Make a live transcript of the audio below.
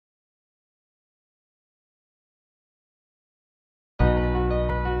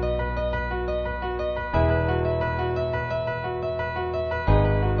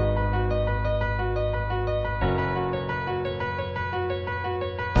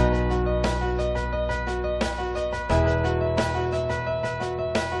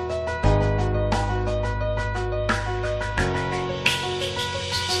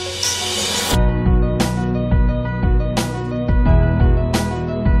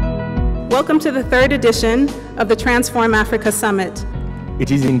Welcome to the third edition of the Transform Africa Summit.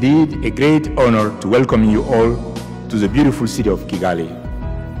 It is indeed a great honor to welcome you all to the beautiful city of Kigali,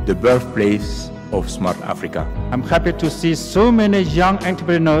 the birthplace of Smart Africa. I'm happy to see so many young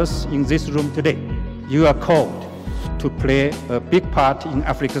entrepreneurs in this room today. You are called to play a big part in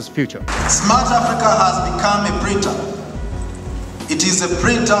Africa's future. Smart Africa has become a printer. It is a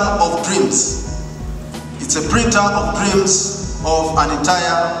printer of dreams. It's a printer of dreams of an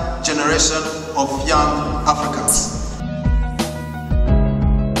entire generation of young Africans.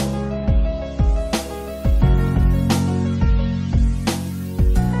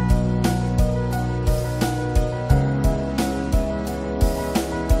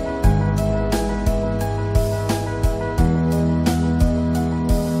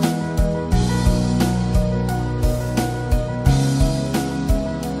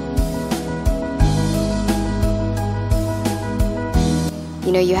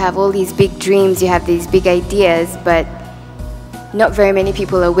 You know, you have all these big dreams, you have these big ideas, but not very many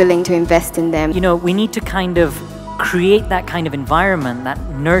people are willing to invest in them. You know, we need to kind of create that kind of environment that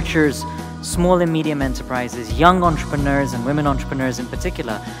nurtures small and medium enterprises, young entrepreneurs and women entrepreneurs in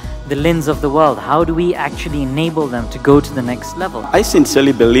particular, the Lins of the world. How do we actually enable them to go to the next level? I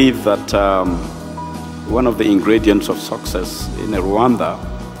sincerely believe that one of the ingredients of success in Rwanda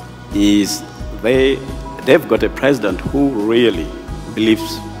is they've got a president who really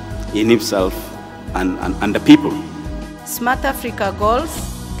believes in himself and the people. Smart Africa goals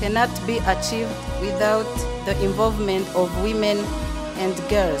cannot be achieved without the involvement of women and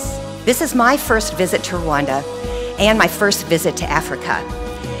girls. This is my first visit to Rwanda and my first visit to Africa.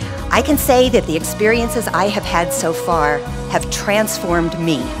 I can say that the experiences I have had so far have transformed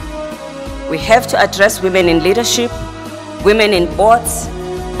me. We have to address women in leadership, women in boards,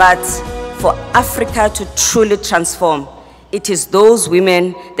 but for Africa to truly transform, it is those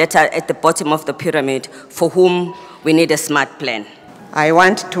women that are at the bottom of the pyramid for whom we need a smart plan. I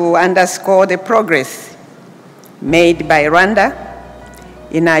want to underscore the progress made by Rwanda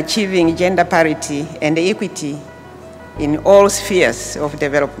in achieving gender parity and equity in all spheres of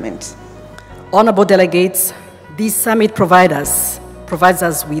development. Honorable delegates, this summit provides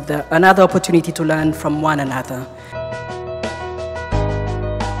us with another opportunity to learn from one another.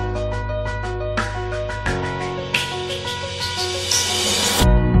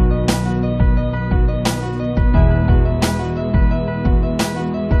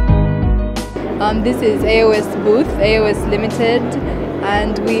 This is AOS Booth, AOS Limited,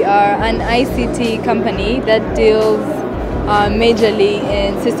 and we are an ICT company that deals majorly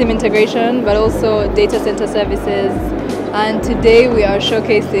in system integration, but also data center services. And today we are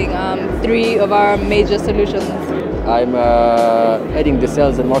showcasing 3 of our major solutions. I'm heading the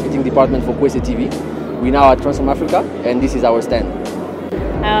sales and marketing department for Kwese TV. We now are Transform Africa, and this is our stand.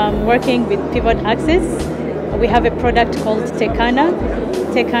 I'm working with Pivot Access. We have a product called Tekana.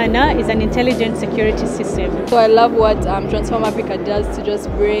 Tekana is an intelligent security system. So I love what Transform Africa does to just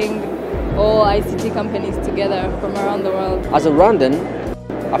bring all ICT companies together from around the world. As a Rwandan,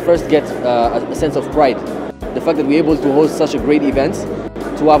 I first get a sense of pride. The fact that we're able to host such a great event,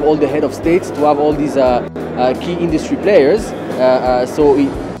 to have all the head of states, to have all these key industry players. As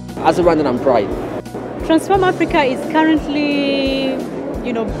a Rwandan, I'm proud. Transform Africa is currently,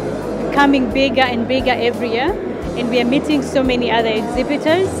 becoming bigger and bigger every year. And we are meeting so many other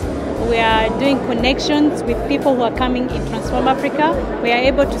exhibitors. We are doing connections with people who are coming in Transform Africa. We are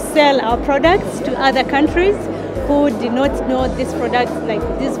able to sell our products to other countries who did not know these products, like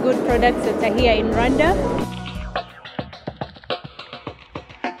these good products that are here in Rwanda.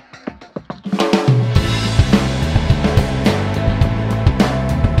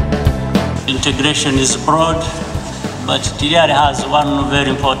 Integration is broad, but it really has one very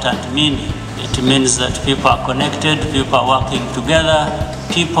important meaning. It means that people are connected, people are working together,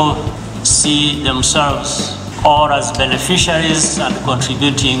 people see themselves all as beneficiaries and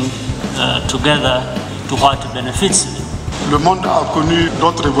contributing together to what benefits them. Le monde a connu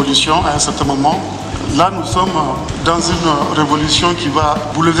d'autres révolutions à un certain moment. Là, nous sommes dans une révolution qui va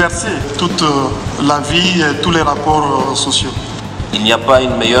bouleverser toute la vie et tous les rapports sociaux. Il n'y a pas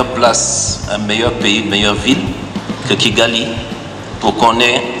une meilleure place, un meilleur pays, une meilleure ville que Kigali pour qu'on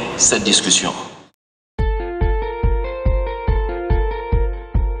ait cette discussion.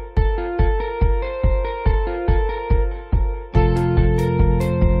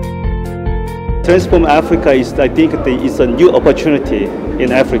 Transform Africa is, I think, is a new opportunity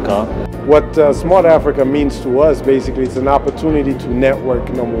in Africa. What Smart Africa means to us, basically, it's an opportunity to network,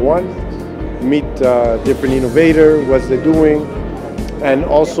 number one, meet different innovators, what they're doing, and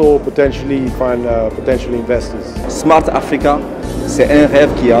also potentially find potential investors. Smart Africa, c'est un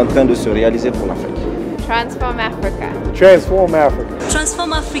rêve qui est en train de se réaliser pour l'Afrique. Transform Africa. Transform Africa.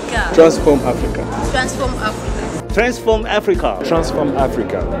 Transform Africa. Transform Africa. Transform Africa. Transform Africa. Transform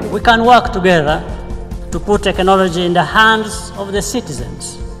Africa. We can work together to put technology in the hands of the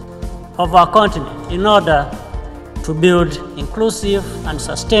citizens of our continent in order to build inclusive and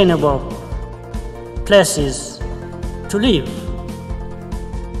sustainable places to live.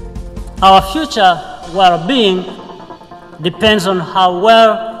 Our future well-being depends on how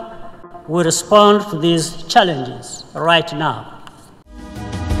well we respond to these challenges right now.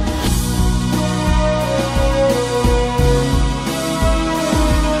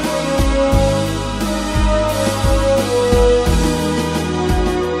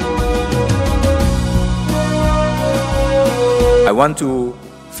 I want to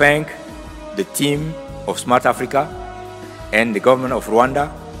thank the team of Smart Africa and the government of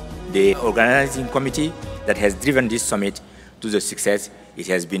Rwanda, the organizing committee that has driven this summit to the success it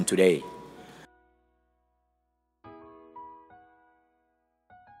has been today.